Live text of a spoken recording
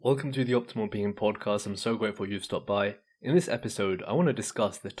Welcome to the Optimal Being podcast. I'm so grateful you've stopped by. In this episode, I want to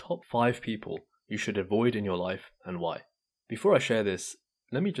discuss the top 5 people you should avoid in your life and why. Before I share this,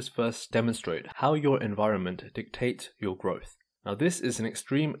 let me just first demonstrate how your environment dictates your growth. Now, this is an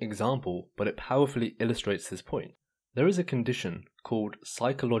extreme example, but it powerfully illustrates this point. There is a condition called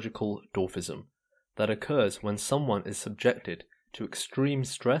psychological dwarfism that occurs when someone is subjected to extreme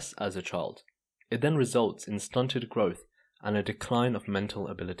stress as a child. It then results in stunted growth and a decline of mental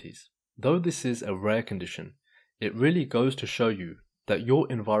abilities. Though this is a rare condition, it really goes to show you that your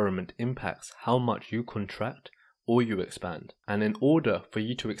environment impacts how much you contract or you expand. And in order for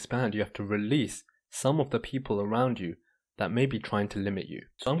you to expand, you have to release some of the people around you that may be trying to limit you.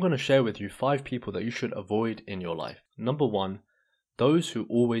 So I'm going to share with you 5 people that you should avoid in your life. Number 1, those who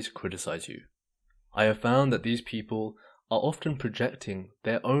always criticize you. I have found that these people are often projecting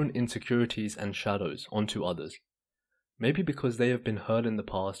their own insecurities and shadows onto others. Maybe because they have been hurt in the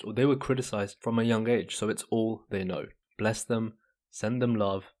past or they were criticized from a young age, so it's all they know. Bless them, send them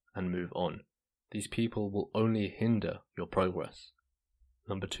love, and move on. These people will only hinder your progress.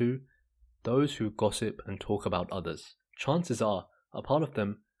 Number 2, those who gossip and talk about others. Chances are a part of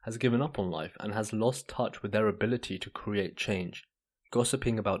them has given up on life and has lost touch with their ability to create change.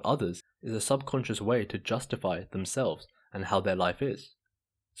 Gossiping about others is a subconscious way to justify themselves and how their life is.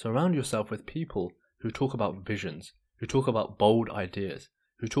 Surround yourself with people who talk about visions, who talk about bold ideas,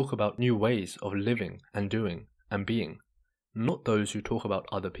 who talk about new ways of living and doing and being, not those who talk about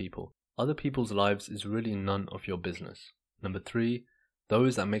other people. Other people's lives is really none of your business. Number 3,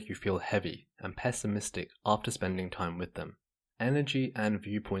 those that make you feel heavy and pessimistic after spending time with them. Energy and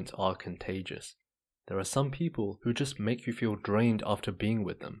viewpoints are contagious. There are some people who just make you feel drained after being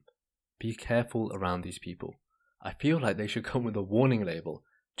with them. Be careful around these people. I feel like they should come with a warning label.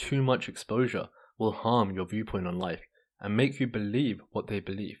 Too much exposure will harm your viewpoint on life and make you believe what they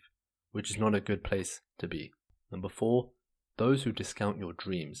believe, which is not a good place to be. Number 4, those who discount your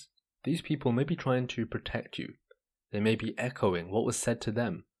dreams. These people may be trying to protect you. They may be echoing what was said to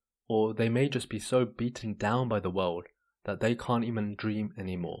them, or they may just be so beaten down by the world that they can't even dream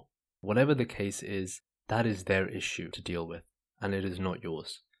anymore. Whatever the case is, that is their issue to deal with, and it is not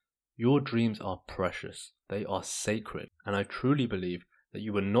yours. Your dreams are precious, they are sacred, and I truly believe that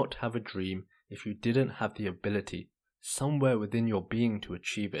you would not have a dream if you didn't have the ability somewhere within your being to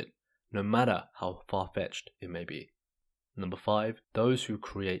achieve it, no matter how far-fetched it may be. Number 5, those who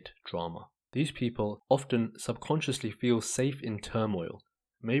create drama. These people often subconsciously feel safe in turmoil.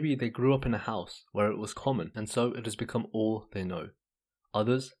 Maybe they grew up in a house where it was common, and so it has become all they know.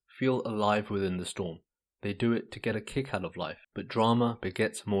 Others feel alive within the storm. They do it to get a kick out of life, but drama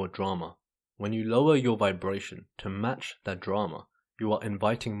begets more drama. When you lower your vibration to match that drama, you are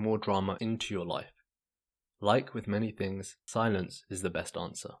inviting more drama into your life. Like with many things, silence is the best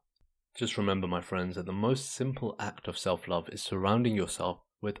answer. Just remember, my friends, that the most simple act of self-love is surrounding yourself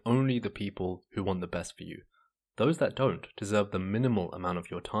with only the people who want the best for you. Those that don't deserve the minimal amount of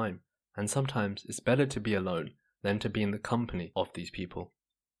your time, and sometimes it's better to be alone than to be in the company of these people.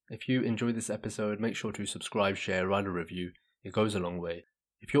 If you enjoyed this episode, make sure to subscribe, share, write a review. It goes a long way.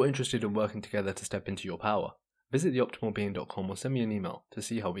 If you're interested in working together to step into your power, visit theoptimalbeing.com or send me an email to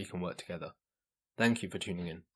see how we can work together. Thank you for tuning in.